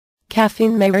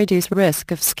Caffeine may reduce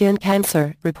risk of skin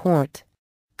cancer. Report.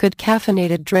 Could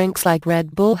caffeinated drinks like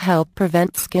Red Bull help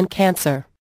prevent skin cancer?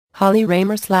 Holly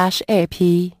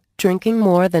Raymer/AP. Drinking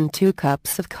more than 2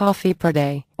 cups of coffee per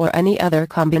day or any other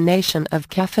combination of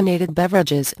caffeinated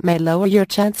beverages may lower your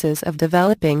chances of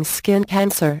developing skin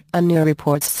cancer, a new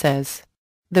report says.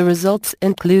 The results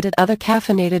included other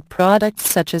caffeinated products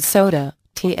such as soda,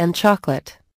 tea and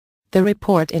chocolate. The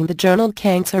report in the journal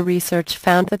Cancer Research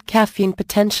found that caffeine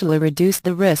potentially reduced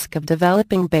the risk of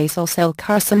developing basal cell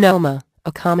carcinoma,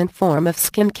 a common form of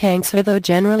skin cancer though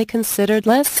generally considered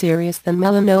less serious than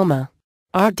melanoma.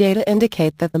 Our data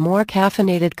indicate that the more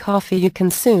caffeinated coffee you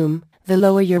consume, the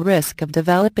lower your risk of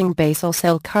developing basal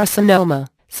cell carcinoma,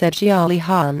 said Jiali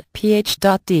Han,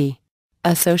 Ph.D.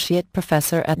 Associate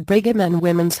Professor at Brigham and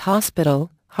Women's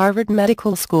Hospital, Harvard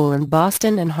Medical School in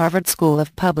Boston and Harvard School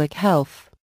of Public Health.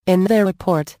 In their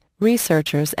report,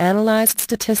 researchers analyzed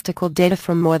statistical data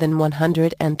from more than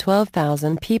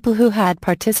 112,000 people who had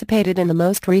participated in the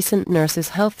most recent Nurses'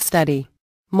 Health Study.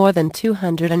 More than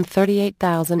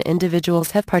 238,000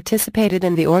 individuals have participated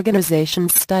in the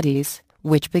organization's studies,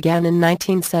 which began in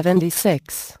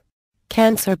 1976.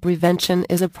 Cancer prevention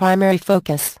is a primary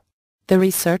focus. The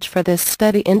research for this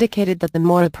study indicated that the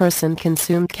more a person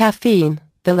consumed caffeine,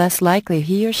 the less likely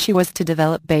he or she was to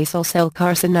develop basal cell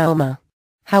carcinoma.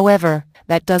 However,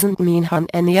 that doesn't mean harm,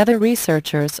 and the other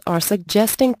researchers are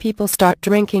suggesting people start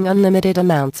drinking unlimited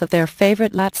amounts of their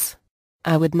favorite lattes.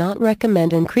 I would not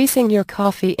recommend increasing your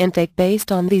coffee intake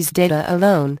based on these data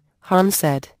alone, Han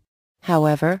said.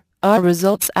 However, our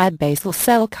results add basal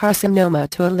cell carcinoma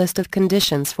to a list of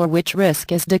conditions for which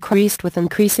risk is decreased with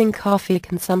increasing coffee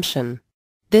consumption.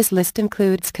 This list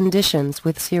includes conditions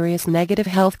with serious negative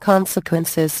health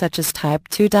consequences such as type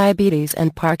 2 diabetes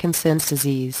and Parkinson's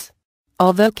disease.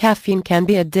 Although caffeine can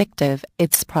be addictive,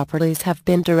 its properties have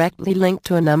been directly linked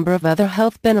to a number of other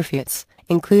health benefits,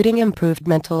 including improved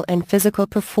mental and physical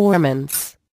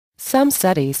performance. Some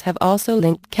studies have also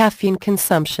linked caffeine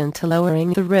consumption to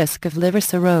lowering the risk of liver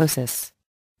cirrhosis.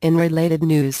 In related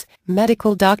news,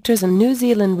 medical doctors in New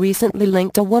Zealand recently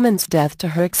linked a woman's death to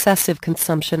her excessive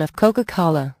consumption of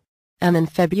Coca-Cola. And in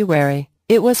February,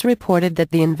 it was reported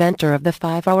that the inventor of the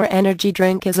 5-hour energy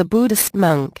drink is a Buddhist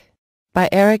monk. By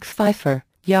Eric Pfeiffer,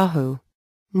 Yahoo!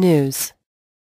 News.